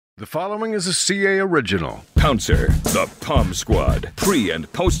The following is a CA original. Pouncer, the Palm Squad, pre-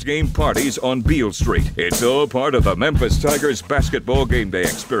 and post-game parties on Beale Street. It's all part of the Memphis Tigers basketball game day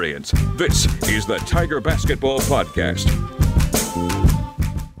experience. This is the Tiger Basketball Podcast.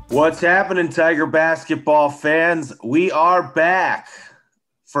 What's happening, Tiger basketball fans? We are back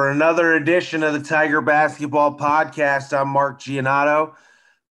for another edition of the Tiger Basketball Podcast. I'm Mark Giannotto,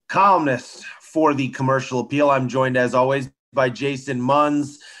 columnist for the Commercial Appeal. I'm joined, as always, by Jason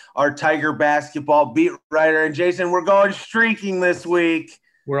Munz, our Tiger basketball beat writer. And Jason, we're going streaking this week.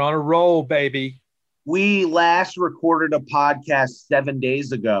 We're on a roll, baby. We last recorded a podcast 7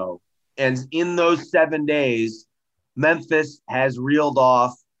 days ago. And in those 7 days, Memphis has reeled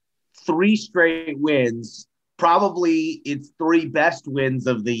off 3 straight wins. Probably its 3 best wins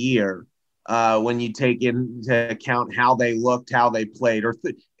of the year when you take into account how they looked, how they played.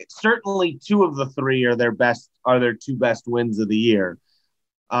 Certainly 2 of the 3 are their 2 best wins of the year.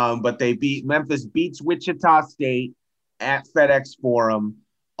 But Memphis beats Wichita State at FedEx Forum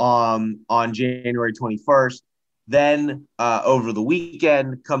on January 21st. Then over the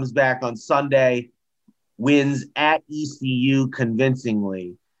weekend, comes back on Sunday, wins at ECU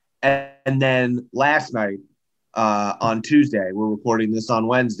convincingly. And then last night on Tuesday, we're recording this on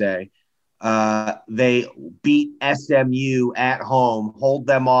Wednesday, they beat SMU at home, hold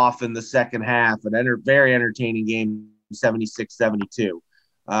them off in the second half, very entertaining game, 76-72.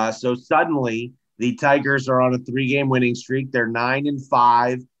 So suddenly the Tigers are on a 3-game winning streak. They're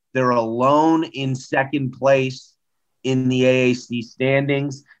 9-5. They're alone in second place in the AAC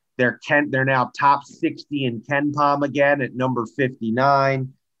standings. They're now top 60 in KenPom again at number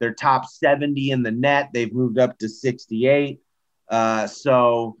 59. They're top 70 in the net. They've moved up to 68. And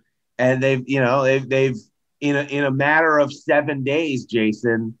they've in a matter of 7 days,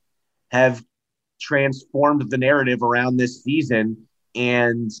 Jason, have transformed the narrative around this season.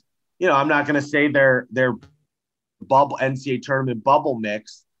 And, I'm not going to say they're bubble NCAA tournament bubble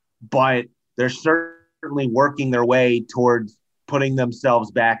mix, but they're certainly working their way towards putting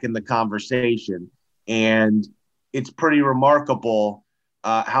themselves back in the conversation. And it's pretty remarkable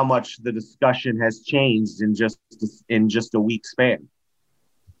how much the discussion has changed in just a week span.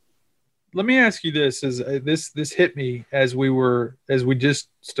 Let me ask you this: this hit me as you were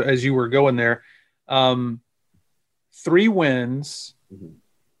going there. 3 wins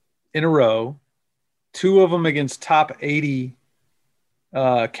in a row, 2 of them against top 80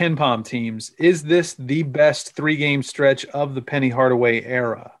 KenPom teams. Is this the best 3-game stretch of the Penny Hardaway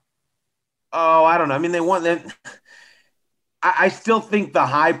era? Oh, I don't know. I mean, they won that. I still think the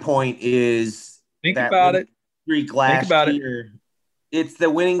high point is Think about it. Streak last year. It's the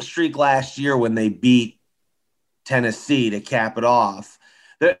winning streak last year when they beat Tennessee to cap it off.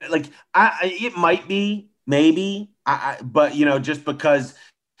 It might be, maybe, but just because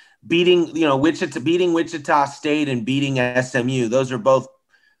beating Wichita State and beating SMU, those are both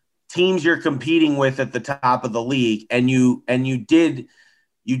teams you're competing with at the top of the league, and you did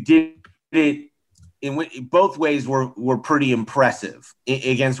it in both ways were pretty impressive.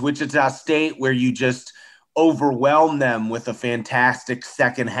 Against Wichita State, where you just overwhelm them with a fantastic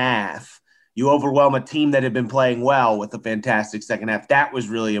second half. You overwhelm a team that had been playing well with a fantastic second half. That was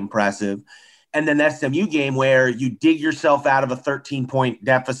really impressive. And then the SMU game where you dig yourself out of a 13-point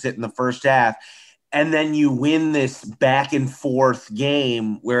deficit in the first half, and then you win this back and forth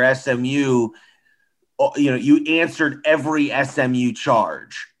game where SMU, you answered every SMU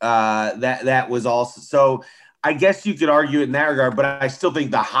charge. That was also – so I guess you could argue it in that regard, but I still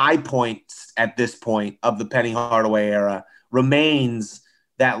think the high points at this point of the Penny Hardaway era remains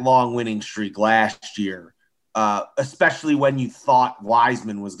that long winning streak last year, especially when you thought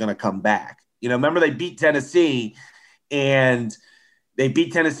Wiseman was going to come back. Remember they beat Tennessee, and they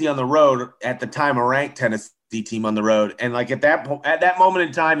beat Tennessee on the road at the time, a ranked Tennessee team on the road. And like at that moment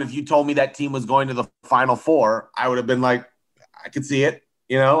in time, if you told me that team was going to the Final Four, I would have been like, I could see it.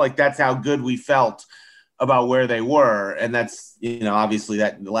 That's how good we felt about where they were. And that's, obviously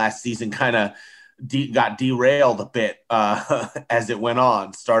that last season kind of got derailed a bit as it went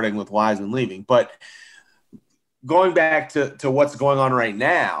on, starting with Wiseman leaving. But going back to what's going on right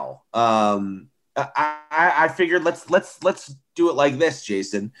now, I figured let's do it like this,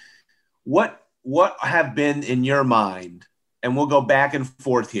 Jason. What have been in your mind, and we'll go back and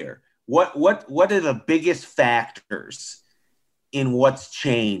forth here. What are the biggest factors in what's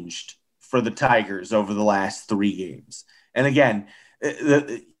changed for the Tigers over the last 3 games? And again,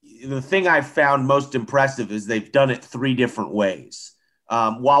 the thing I've found most impressive is they've done it 3 different ways,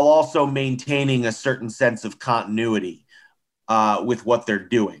 while also maintaining a certain sense of continuity with what they're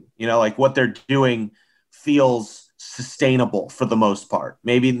doing. What they're doing feels sustainable for the most part.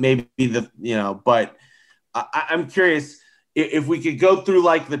 Maybe but I'm curious if we could go through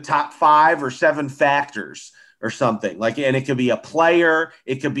like the top 5 or 7 factors or something like, and it could be a player,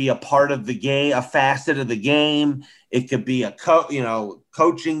 it could be a part of the game, a facet of the game. It could be a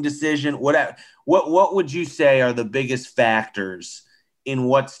coaching decision, whatever. What would you say are the biggest factors in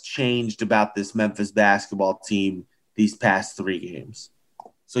what's changed about this Memphis basketball team these past 3 games?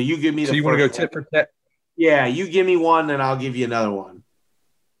 So you give me So you want to go tit for tat? Yeah, you give me one and I'll give you another one.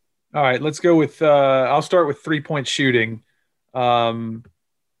 All right, let's go with I'll start with 3-point shooting.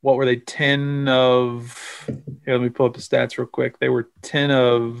 What were they? 10 of here, let me pull up the stats real quick. They were 10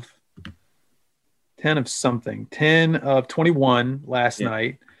 of 21 last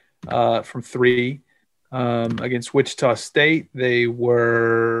night from 3. Against Wichita State, they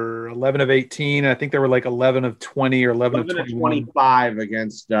were 11 of 18. I think they were like 11 of 20 or 11 of 25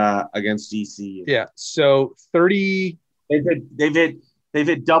 against DC. Yeah, so 30. They've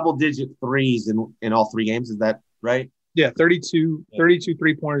hit double-digit threes in all 3 games. Is that right? Yeah, 32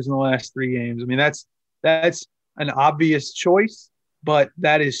 3-pointers in the last 3 games. I mean, that's an obvious choice, but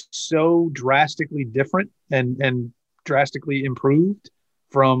that is so drastically different and drastically improved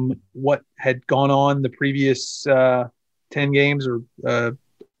from what had gone on the previous 10 games or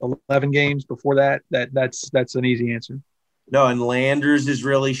 11 games before that. That's an easy answer. No, and Landers is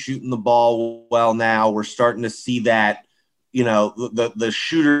really shooting the ball well now. We're starting to see that. The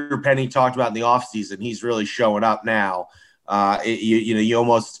shooter Penny talked about in the offseason, he's really showing up now. You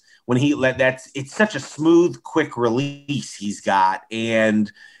almost when he it's such a smooth, quick release he's got, and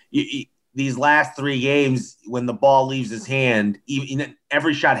these last 3 games when the ball leaves his hand, even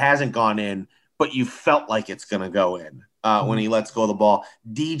every shot hasn't gone in, but you felt like it's going to go in when he lets go of the ball.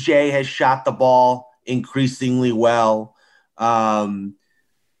 DJ has shot the ball increasingly well.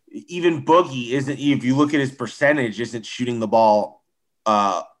 Even Boogie isn't, if you look at his percentage, isn't shooting the ball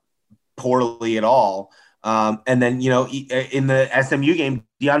poorly at all. And then, in the SMU game,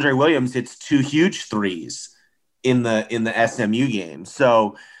 DeAndre Williams hits 2 huge threes in the SMU game.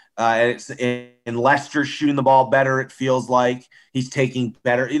 So and Lester's shooting the ball better. It feels like he's taking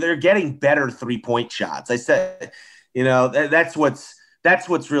better. They're getting better 3-point shots. I said, that's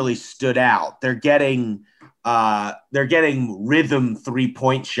what's really stood out. They're getting rhythm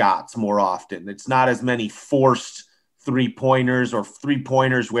 3-point shots more often. It's not as many forced 3-pointers or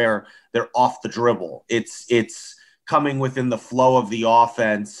 3-pointers where they're off the dribble. It's coming within the flow of the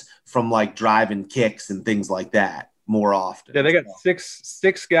offense from like driving kicks and things like that more often. Yeah, they got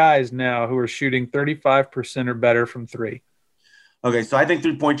six guys now who are shooting 35% or better from 3. Okay, so I think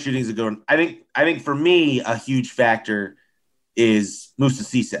 3-point shooting is a good one. I think for me a huge factor is Moussa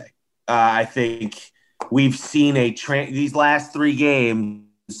Cisse. I think we've seen these last 3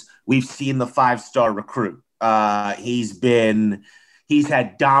 games, we've seen the 5-star recruit. He's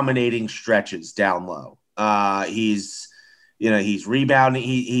had dominating stretches down low. He's rebounding.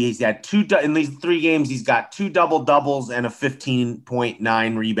 He's had 2 in these 3 games. He's got 2 double-doubles and a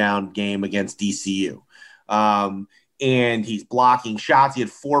 15.9 rebound game against DCU. And he's blocking shots. He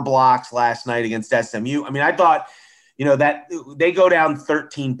had 4 blocks last night against SMU. I mean, I thought, that they go down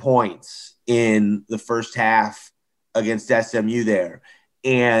 13 points in the first half against SMU there.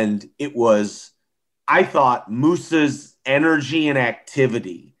 And it was, I thought, Moussa's energy and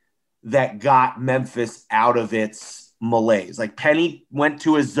activity that got Memphis out of its malaise. Like Penny went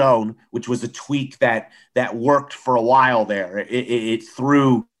to a zone, which was a tweak that worked for a while there. It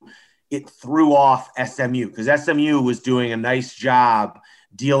threw off SMU because SMU was doing a nice job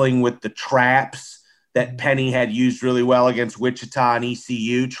dealing with the traps that Penny had used really well against Wichita and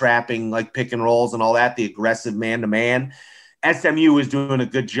ECU, trapping like pick and rolls and all that, the aggressive man-to-man. SMU was doing a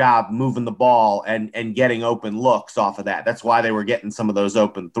good job moving the ball and getting open looks off of that. That's why they were getting some of those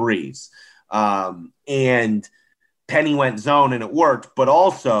open threes. And Penny went zone and it worked, but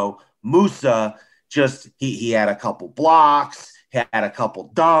also Moussa he had a couple blocks, had a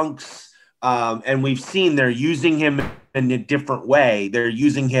couple dunks, and we've seen they're using him in a different way. They're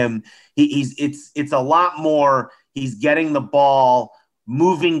using him. It's a lot more. He's getting the ball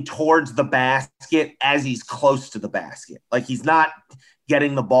moving towards the basket as he's close to the basket. Like he's not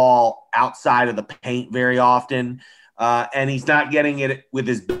getting the ball outside of the paint very often, and he's not getting it with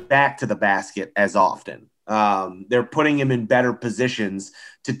his back to the basket as often. They're putting him in better positions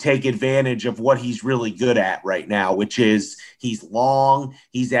to take advantage of what he's really good at right now, which is he's long,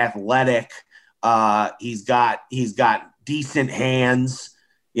 he's athletic, he's got decent hands,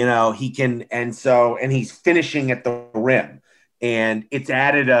 he can, and he's finishing at the rim, and it's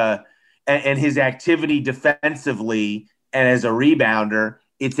added and his activity defensively and as a rebounder,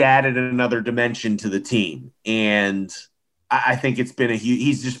 it's added another dimension to the team. And I think it's been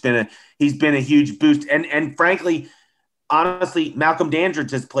he's been a huge boost. And frankly, honestly, Malcolm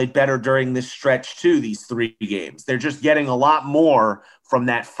Dandridge has played better during this stretch too, these 3 games. They're just getting a lot more from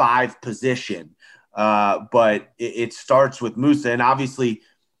that 5 position. But it starts with Musa. And obviously,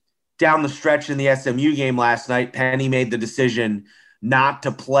 down the stretch in the SMU game last night, Penny made the decision not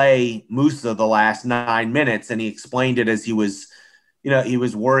to play Musa the last 9 minutes. And he explained it as he was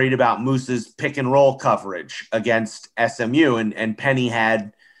worried about Musa's pick and roll coverage against SMU. And Penny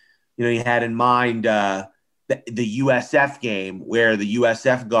had, he had in mind the USF game where the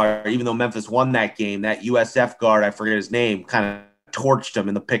USF guard, even though Memphis won that game, that USF guard, I forget his name, kind of torched him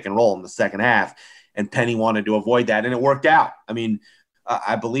in the pick and roll in the second half. And Penny wanted to avoid that, and it worked out. I mean,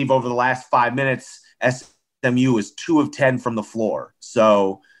 I believe over the last 5 minutes, SMU was 2 of 10 from the floor.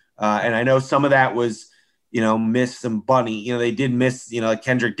 So, and I know some of that was, miss some bunny. They did miss, like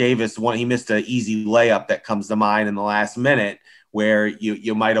Kendrick Davis, he missed an easy layup that comes to mind in the last minute where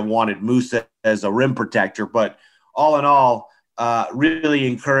you might have wanted Musa as a rim protector. But all in all, really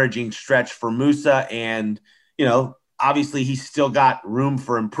encouraging stretch for Musa. And, obviously he's still got room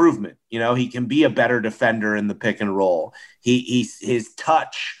for improvement. He can be a better defender in the pick and roll. His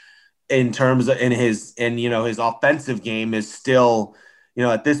touch in terms of his offensive game is still,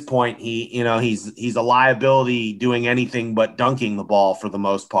 at this point, he's a liability doing anything but dunking the ball for the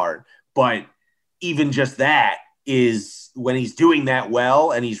most part. But even just that is when he's doing that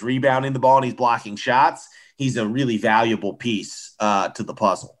well and he's rebounding the ball and he's blocking shots, he's a really valuable piece to the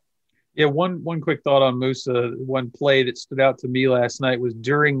puzzle. Yeah, one quick thought on Musa. One play that stood out to me last night was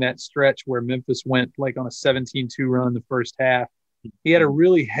during that stretch where Memphis went like on a 17-2 run the first half. He had a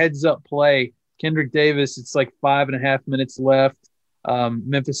really heads-up play. Kendrick Davis, it's like 5.5 minutes left.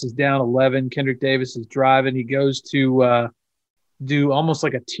 Memphis is down 11. Kendrick Davis is driving. He goes to do almost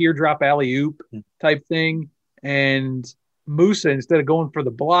like a teardrop alley-oop type thing. And Musa, instead of going for the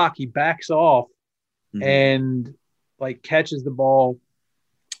block, he backs off and like catches the ball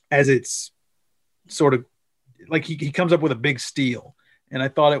as it's sort of like he comes up with a big steal. And I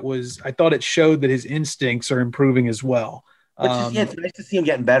thought it showed that his instincts are improving as well. It's nice to see him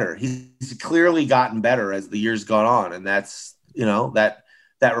getting better. He's clearly gotten better as the years gone on. And that's, that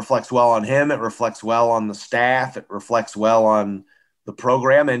reflects well on him. It reflects well on the staff. It reflects well on the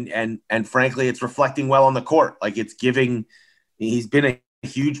program. And frankly, it's reflecting well on the court. Like he's been a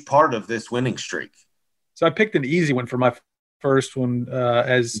huge part of this winning streak. So I picked an easy one for my first one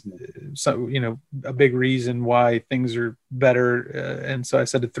as a big reason why things are better. And so I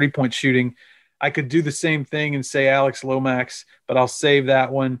said the 3-point shooting. I could do the same thing and say Alex Lomax, but I'll save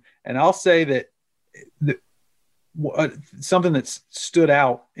that one. And I'll say that something that's stood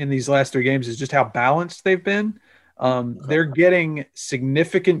out in these last 3 games is just how balanced they've been. They're getting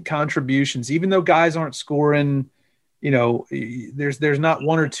significant contributions, even though guys aren't scoring, there's not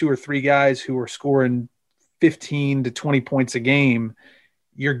 1 or 2 or 3 guys who are scoring 15 to 20 points a game.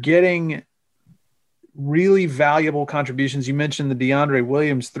 You're getting really valuable contributions. You mentioned the DeAndre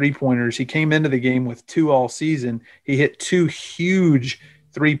Williams 3-pointers. He came into the game with 2 all season. He hit 2 huge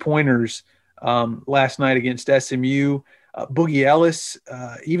 3-pointers last night against SMU. Boogie Ellis,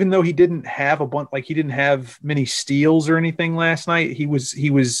 even though he didn't have he didn't have many steals or anything last night, he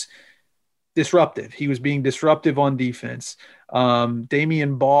was disruptive. He was being disruptive on defense.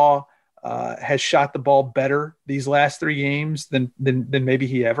 Damian Baugh has shot the ball better these last 3 games than maybe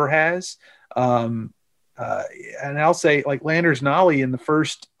he ever has. And I'll say, like, Landers Nolley in the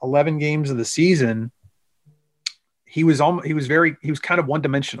first 11 games of the season, he was kind of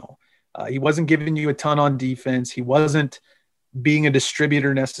one-dimensional. He wasn't giving you a ton on defense. He wasn't being a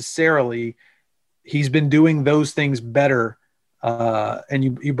distributor necessarily. He's been doing those things better. And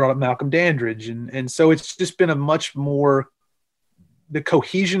you brought up Malcolm Dandridge. And so it's just been a much more – the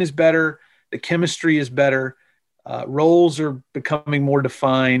cohesion is better. The chemistry is better. Roles are becoming more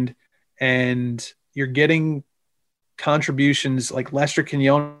defined. And you're getting contributions like Lester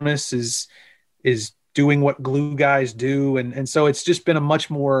Quinones is doing what glue guys do. And so it's just been a much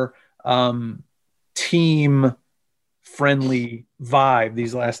more team friendly vibe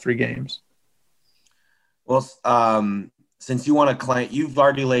these last 3 games. Well, since you want to claim, you've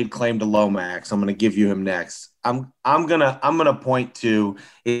already laid claim to Lomax. I'm going to give you him next. I'm gonna point to,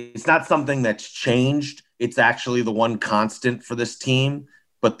 it's not something that's changed. It's actually the one constant for this team,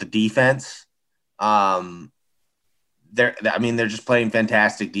 but the defense. They're just playing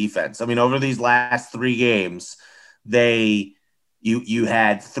fantastic defense. I mean, over these last 3 games, you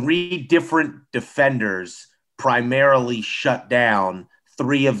had 3 different defenders primarily shut down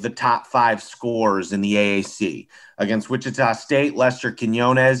 3 of the top 5 scores in the AAC. Against Wichita State, Lester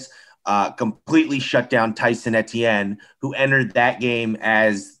Quinones completely shut down Tyson Etienne, who entered that game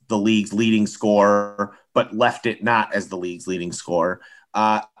as the league's leading scorer, but left it not as the league's leading scorer.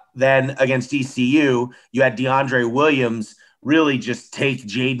 Then against ECU, you had DeAndre Williams really just take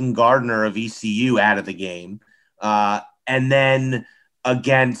Jaden Gardner of ECU out of the game. And then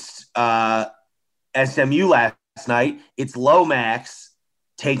against SMU last night, it's Lomax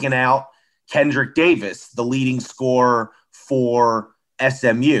taking out Kendrick Davis, the leading scorer for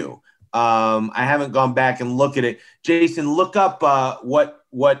SMU. I haven't gone back and look at it. Jason, look up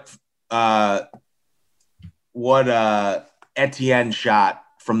what Etienne shot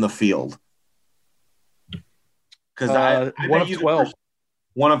from the field. Because I 1 of 12.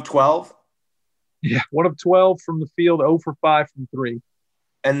 1 of 12? Yeah, 1 of 12 from the field, 0 for 5 from 3.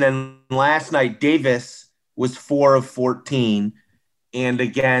 And then last night, Davis was 4 of 14, and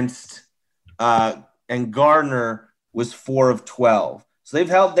and Gardner was 4 of 12. So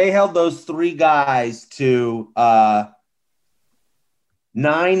they held those 3 guys to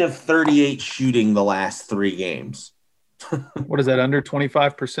 9 of 38 shooting the last 3 games. What is that, under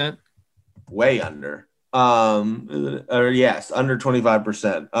 25%? Way under. Yes, under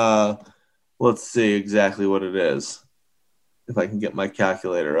 25%. Let's see exactly what it is. If I can get my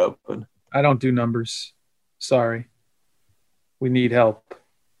calculator open. I don't do numbers. Sorry. We need help.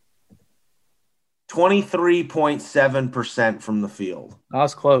 23.7% from the field. I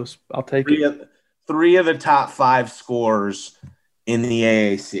was close. I'll take it. 3 of the top 5 scores in the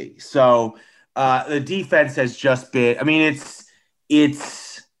AAC. So the defense has just been, I mean,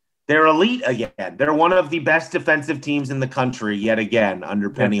 they're elite again. They're one of the best defensive teams in the country yet again under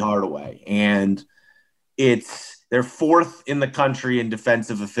Penny Hardaway. And they're 4th in the country in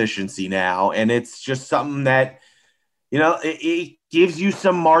defensive efficiency now. And it's just something that, it gives you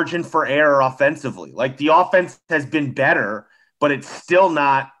some margin for error offensively. Like, the offense has been better, but it's still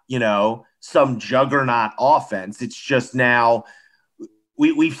not, some juggernaut offense. It's just now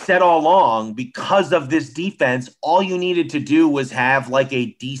we've said all along, because of this defense, all you needed to do was have like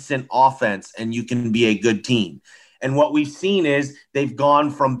a decent offense and you can be a good team. And what we've seen is they've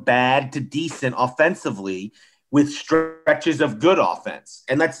gone from bad to decent offensively with stretches of good offense.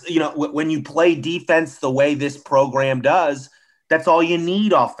 And that's, when you play defense the way this program does, that's all you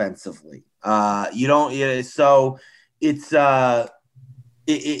need offensively. You don't, so it's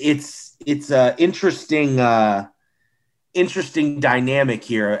interesting dynamic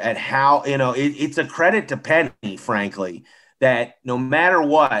here at how, it's a credit to Penny, frankly, that no matter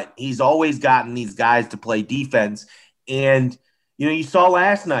what, he's always gotten these guys to play defense. And, you saw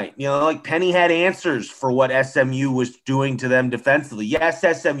last night, like Penny had answers for what SMU was doing to them defensively. Yes,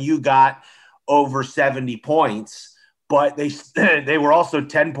 SMU got over 70 points, but they were also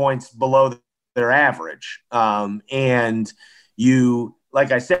 10 points below their average. And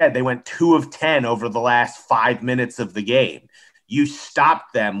like I said, they went 2 of 10 over the last 5 minutes of the game. You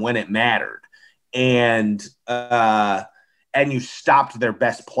stopped them when it mattered, and you stopped their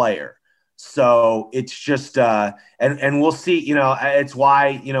best player. So it's just and we'll see. It's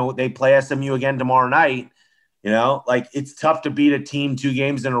why they play SMU again tomorrow night. Like, it's tough to beat a team 2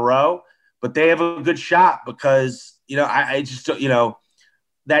 games in a row, but they have a good shot because I just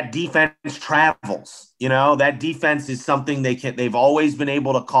that defense travels. That defense is something they've always been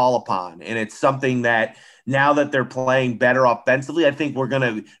able to call upon. And it's something that now that they're playing better offensively, I think we're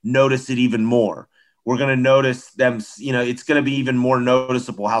going to notice it even more. We're going to notice them, it's going to be even more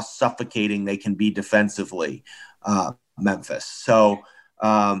noticeable how suffocating they can be defensively, Memphis. So,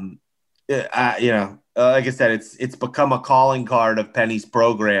 like I said, it's become a calling card of Penny's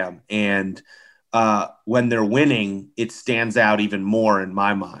program. And when they're winning, it stands out even more in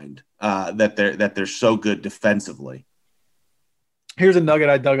my mind that they're so good defensively. Here's a nugget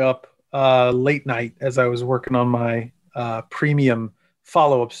I dug up late night as I was working on my premium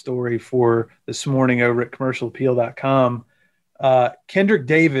follow-up story for this morning over at commercialappeal.com. Kendrick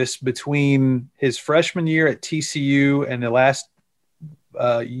Davis, between his freshman year at TCU and the last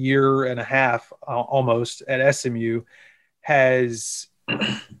year and a half almost at SMU, he's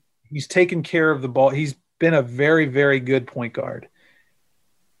taken care of the ball. He's been a very, very good point guard.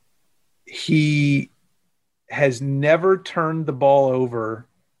 He has never turned the ball over.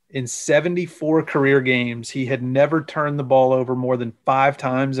 In 74 career games, he had never turned the ball over more than 5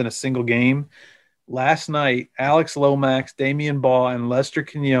 times in a single game. Last night, Alex Lomax, Damian Baugh, and Lester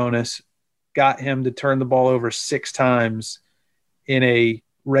Quinones got him to turn the ball over 6 times in a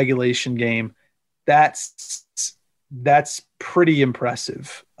regulation game. That's pretty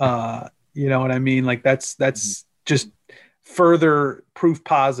impressive. You know what I mean? Like, that's just further proof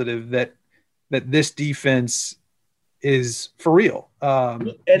positive that this defense is for real.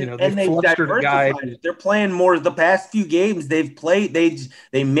 They flustered guys. They're playing more. The past few games they've played,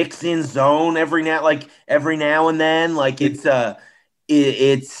 they mix in zone every now and then.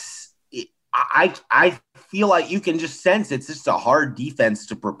 I feel like you can just sense it's just a hard defense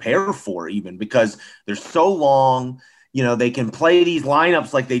to prepare for, even because they're so long. They can play these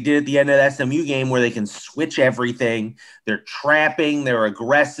lineups like they did at the end of the SMU game where they can switch everything. They're trapping, they're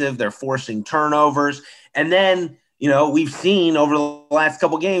aggressive, they're forcing turnovers. And then, we've seen over the last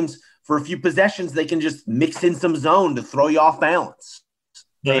couple games, for a few possessions, they can just mix in some zone to throw you off balance.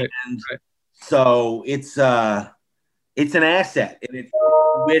 Right. And so it's an asset. And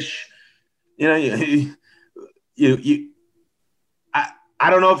I wish, I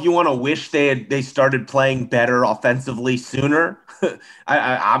don't know if you want to wish they started playing better offensively sooner.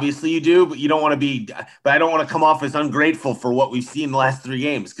 I obviously you do, but you don't want to be. But I don't want to come off as ungrateful for what we've seen the last 3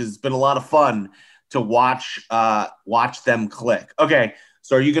 games, because it's been a lot of fun to watch them click. Okay,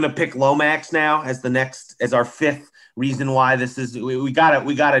 so are you going to pick Lomax now as our 5th reason why this is? We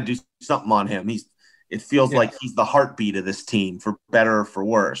gotta do something on him. It feels like he's the heartbeat of this team, for better or for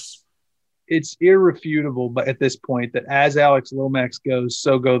worse. It's irrefutable, but at this point, that as Alex Lomax goes,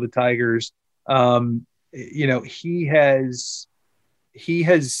 so go the Tigers. He has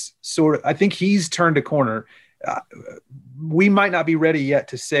sort of, I think he's turned a corner. We might not be ready yet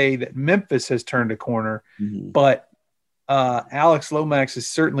to say that Memphis has turned a corner, but Alex Lomax has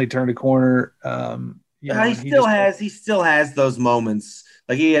certainly turned a corner. He still has those moments.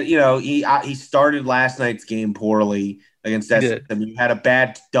 Like he started last night's game poorly against SMU. Had a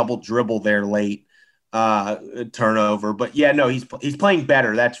bad double dribble there late, turnover. But he's playing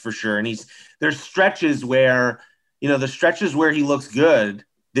better, that's for sure. And there's stretches where he looks good.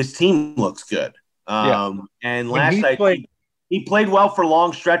 This team looks good. And last night he played well for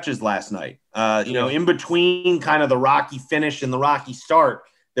long stretches last night. In between kind of the rocky finish and the rocky start,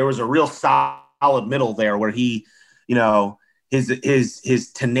 there was a real solid middle there where he,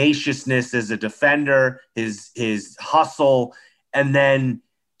 his tenaciousness as a defender, his hustle, and then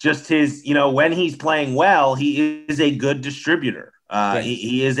just his, when he's playing well, he is a good distributor.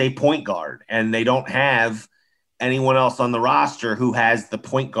 He is a point guard, and they don't have anyone else on the roster who has the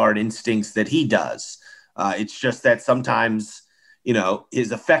point guard instincts that he does. It's just that sometimes,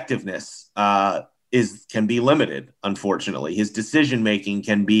 his effectiveness can be limited. Unfortunately, his decision making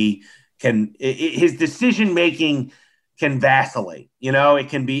can vacillate.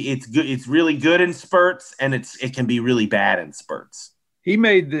 It's really good in spurts, and it can be really bad in spurts.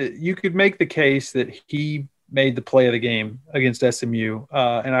 You could make the case that he made the play of the game against SMU.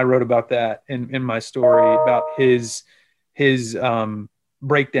 And I wrote about that in my story about his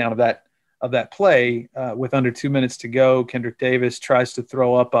breakdown of that play with under 2 minutes to go. Kendrick Davis tries to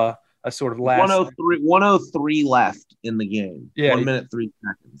throw up a sort of last 103 left in the game. 1 minute, 3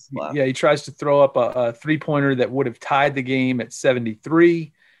 seconds left. Yeah. He tries to throw up a 3-pointer that would have tied the game at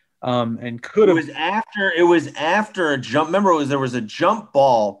 73. And could have. It was after a jump. Remember, there was a jump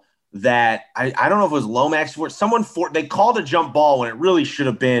ball that I don't know if it was Lomax or someone they called a jump ball when it really should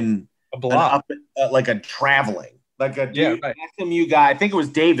have been a block, like a traveling, like a SMU guy. I think it was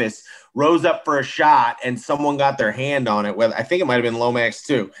Davis rose up for a shot and someone got their hand on it. I think it might have been Lomax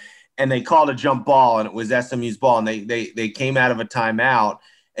too, and they called a jump ball and it was SMU's ball, and they came out of a timeout,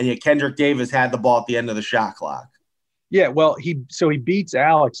 and yet Kendrick Davis had the ball at the end of the shot clock. Yeah, well, he beats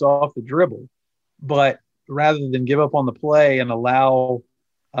Alex off the dribble, but rather than give up on the play and allow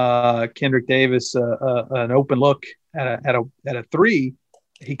Kendrick Davis an open look at a 3,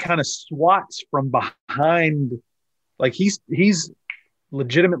 he kind of swats from behind, like he's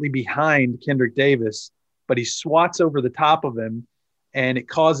legitimately behind Kendrick Davis, but he swats over the top of him, and it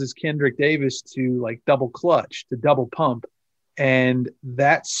causes Kendrick Davis to like double clutch, to double pump, and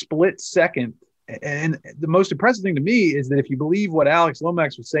that split second. And the most impressive thing to me is that if you believe what Alex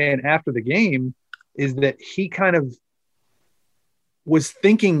Lomax was saying after the game, is that he kind of was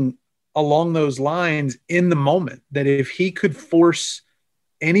thinking along those lines in the moment, that if he could force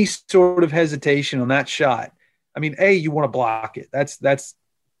any sort of hesitation on that shot, I mean, you want to block it. That's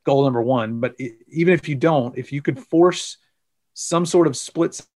goal number 1. But even if you don't, if you could force some sort of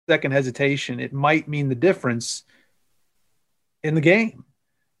split second hesitation, it might mean the difference in the game.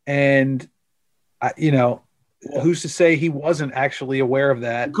 And who's to say he wasn't actually aware of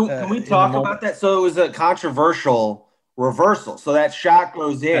that? Can we talk about that? So it was a controversial reversal. So that shot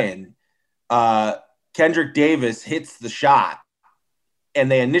goes in. Kendrick Davis hits the shot, and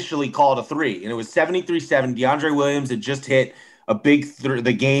they initially called a 3, and it was 73-7. DeAndre Williams had just hit a big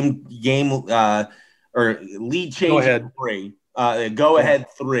the game or lead change 3, go ahead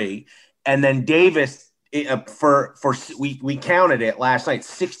 3, and then Davis we counted it last night.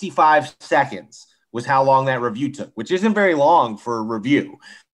 65 seconds was how long that review took, which isn't very long for a review.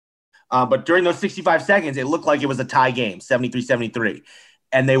 But during those 65 seconds, it looked like it was a tie game, 73-73.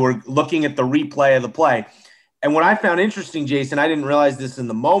 And they were looking at the replay of the play. And what I found interesting, Jason, I didn't realize this in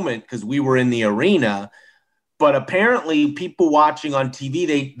the moment because we were in the arena, but apparently people watching on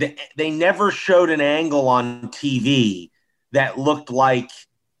TV, they never showed an angle on TV that looked like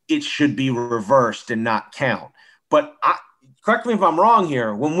it should be reversed and not count. But correct me if I'm wrong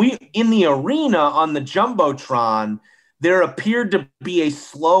here. When we in the arena on the Jumbotron, there appeared to be a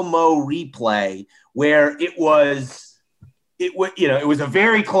slow-mo replay where it was a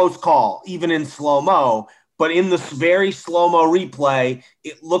very close call, even in slow-mo. But in this very slow-mo replay,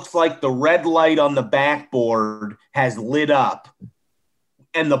 it looks like the red light on the backboard has lit up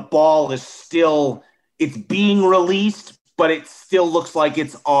and the ball is still – it's being released, but it still looks like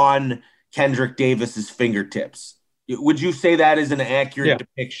it's on Kendrick Davis's fingertips. Would you say that is an accurate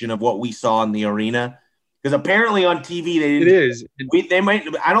depiction of what we saw in the arena? Because apparently on TV they didn't. It is. They might.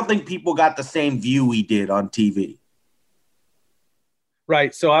 I don't think people got the same view we did on TV.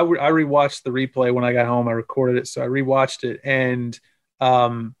 Right. So I rewatched the replay when I got home. I recorded it, so I rewatched it, and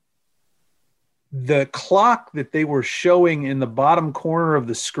the clock that they were showing in the bottom corner of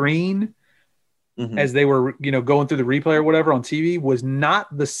the screen as they were, going through the replay or whatever on TV was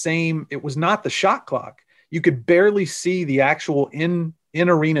not the same. It was not the shot clock. You could barely see the actual in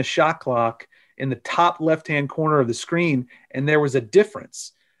arena shot clock in the top left-hand corner of the screen, and there was a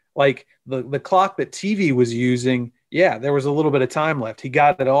difference. Like the clock that TV was using, there was a little bit of time left. He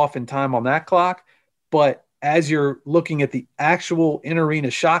got it off in time on that clock, but as you're looking at the actual in-arena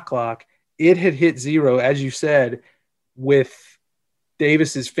shot clock, it had hit 0, as you said, with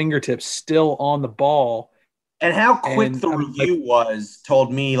Davis's fingertips still on the ball. And how quick the review was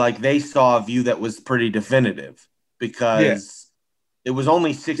told me like they saw a view that was pretty definitive because it was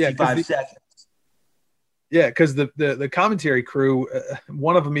only 65 seconds. Yeah, because the commentary crew,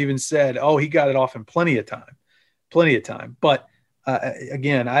 one of them even said, he got it off in plenty of time. But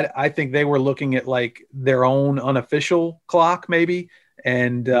again, I think they were looking at like their own unofficial clock maybe,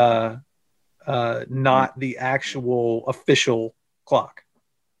 and not the actual official clock.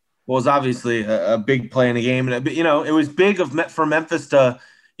 Well, it was obviously a big play in the game. And, it was big for Memphis to,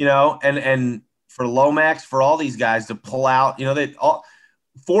 and for Lomax, for all these guys to pull out,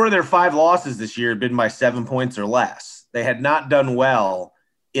 4 of their 5 losses this year had been by 7 points or less. They had not done well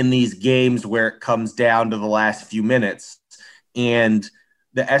in these games where it comes down to the last few minutes. And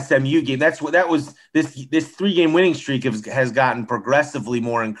the SMU game, this 3-game winning streak has gotten progressively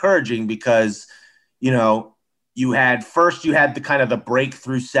more encouraging because, you had the kind of the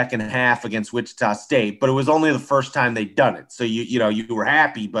breakthrough second half against Wichita State, but it was only the first time they'd done it. So you were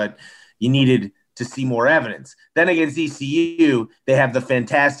happy, but you needed to see more evidence. Then against ECU, they have the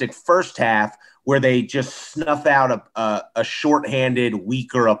fantastic first half where they just snuff out a shorthanded,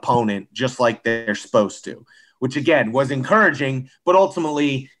 weaker opponent just like they're supposed to, which again was encouraging, but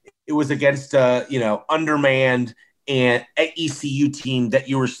ultimately it was against undermanned and ECU team that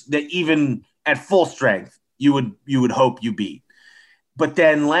even at full strength you would hope you beat. But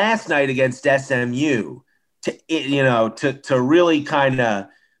then last night against SMU, to really kind of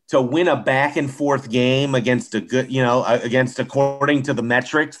to win a back and forth game against against, according to the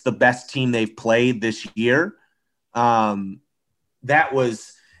metrics, the best team they've played this year.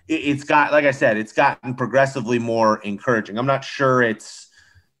 It's gotten progressively more encouraging. I'm not sure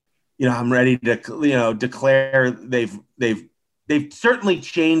I'm ready to, declare they've certainly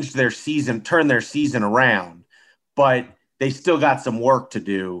changed their season, turned their season around, but they still got some work to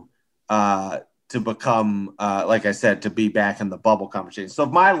do, to become, like I said, to be back in the bubble conversation. So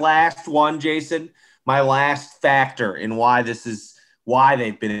my last one, Jason, my last factor in why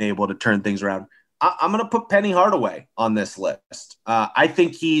they've been able to turn things around, I'm going to put Penny Hardaway on this list. I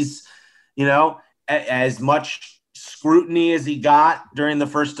think he's, as much scrutiny as he got during the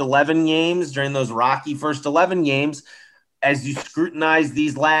first 11 games, during those rocky first 11 games, as you scrutinize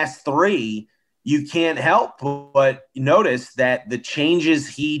these last 3, you can't help but notice that the changes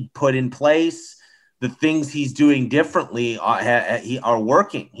he put in place, the things he's doing differently are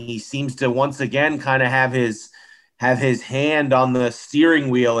working. He seems to once again kind of have his hand on the steering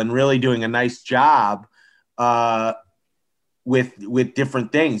wheel and really doing a nice job with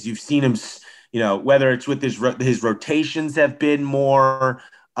different things. You've seen him, whether it's with his rotations have been more,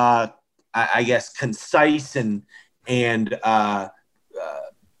 I guess, concise and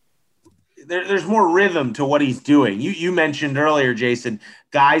there's more rhythm to what he's doing. You mentioned earlier, Jason,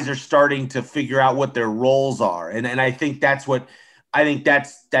 guys are starting to figure out what their roles are, and I think that's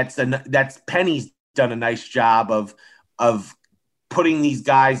Penny's done a nice job of putting these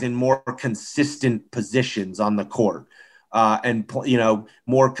guys in more consistent positions on the court, and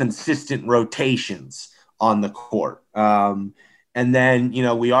more consistent rotations on the court. And then,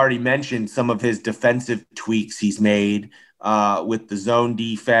 we already mentioned some of his defensive tweaks he's made with the zone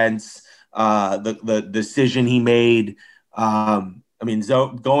defense, the decision he made. Going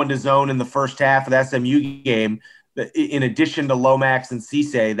to zone in the first half of the SMU game, in addition to Lomax and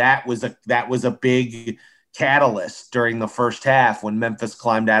Cisse, that was a big catalyst during the first half when Memphis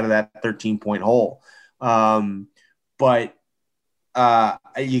climbed out of that 13-point hole. But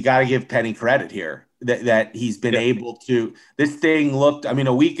you got to give Penny credit here that he's been able to. This thing looked,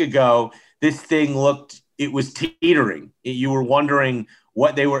 a week ago, it was teetering. You were wondering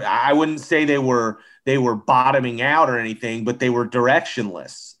what they were. I wouldn't say they were bottoming out or anything, but they were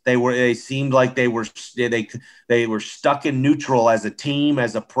directionless. They seemed like they were stuck in neutral as a team,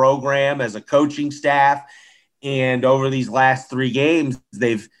 as a program, as a coaching staff. And over these last 3 games,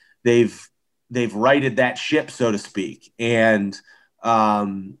 they've righted that ship, so to speak. And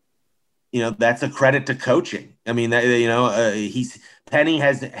that's a credit to coaching. Penny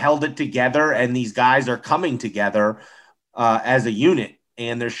has held it together, and these guys are coming together as a unit,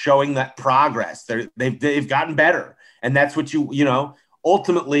 and they're showing that progress. They've gotten better, and that's what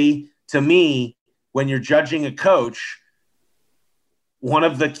ultimately, to me, when you're judging a coach, one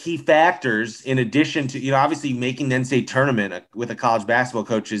of the key factors, in addition to obviously making the NCAA tournament with a college basketball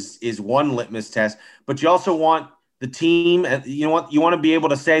coach, is one litmus test, but you also want the team. You want to be able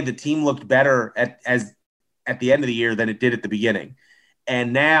to say the team looked better at the end of the year than it did at the beginning.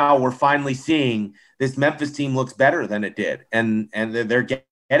 And now we're finally seeing this Memphis team looks better than it did, and they're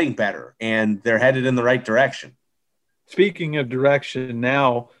getting better, and they're headed in the right direction. Speaking of direction,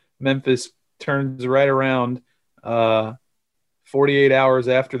 now Memphis turns right around. 48 hours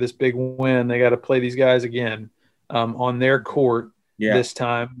after this big win, they got to play these guys again on their court this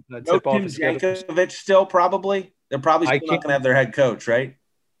time. No Tim Jankovic still probably. They're probably still not going to have their head coach, right?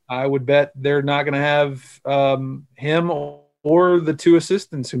 I would bet they're not going to have him or the 2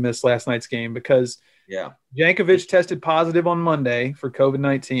 assistants who missed last night's game, because Jankovic tested positive on Monday for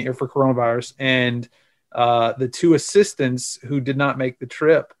COVID-19 or for coronavirus, and the 2 assistants who did not make the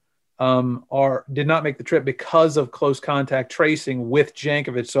trip did not make the trip because of close contact tracing with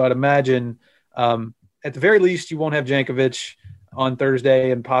Jankovic. So I'd imagine at the very least you won't have Jankovic on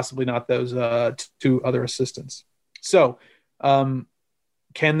Thursday, and possibly not those 2 other assistants. So can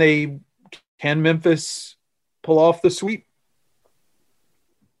Memphis pull off the sweep?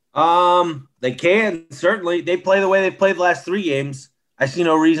 They can, certainly. They play the way they played the last 3 games. I see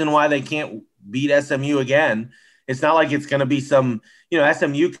no reason why they can't beat SMU again. It's not like it's going to be some,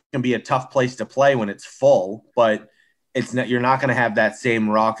 SMU can be a tough place to play when it's full, but you're not going to have that same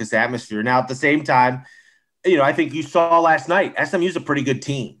raucous atmosphere. Now, at the same time, I think you saw last night, SMU's a pretty good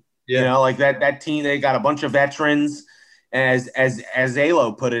team. Yeah. That team, they got a bunch of veterans, as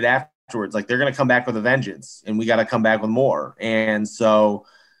Alo put it afterwards, they're going to come back with a vengeance, and we got to come back with more. And so,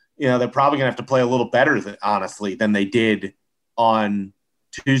 they're probably going to have to play a little better, honestly, than they did on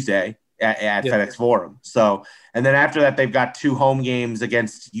Tuesday at FedEx Forum. So, and then after that, they've got 2 home games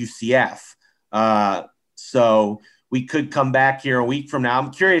against UCF. So we could come back here a week from now.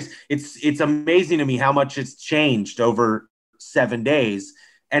 I'm curious. It's amazing to me how much it's changed over 7 days,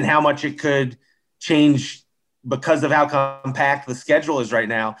 and how much it could change because of how compact the schedule is right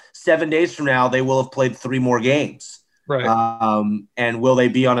now. 7 days from now, they will have played 3 more games. Right. And will they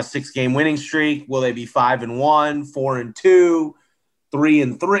be on a 6-game winning streak? Will they be 5-1, 4-2,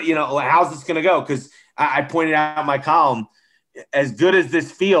 3-3? How's this going to go? Because I pointed out in my column, as good as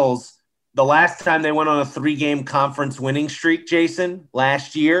this feels, the last time they went on a 3-game conference winning streak, Jason,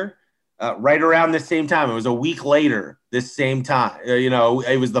 last year, right around the same time, it was a week later, this same time.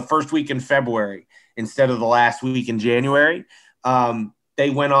 It was the first week in February instead of the last week in January. They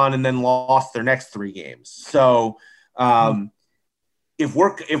went on and then lost their next 3 games. So if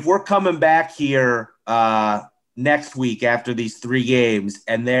we're coming back here next week after these 3 games,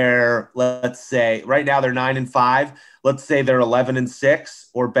 and they're, let's say, right now they're 9-5. Let's say they're 11-6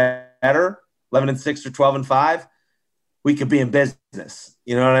 or better, 11-6 or 12-5. We could be in business.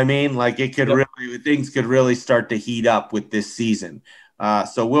 You know what I mean? It could really, things could really start to heat up with this season.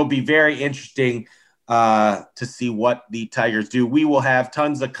 So we'll be very interesting to see what the Tigers do. We will have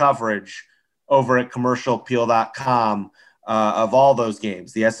tons of coverage over at commercialappeal.com of all those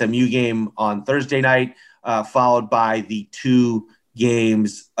games. The SMU game on Thursday night, followed by the 2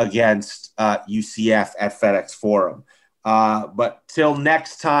 games against UCF at FedEx Forum. But till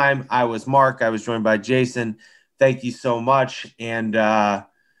next time, I was Mark. I was joined by Jason. Thank you so much, and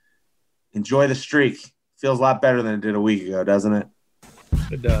enjoy the streak. Feels a lot better than it did a week ago, doesn't it?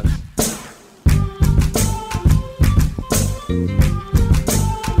 It does.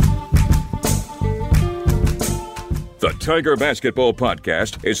 The Tiger Basketball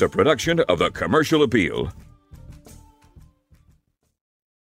Podcast is a production of The Commercial Appeal.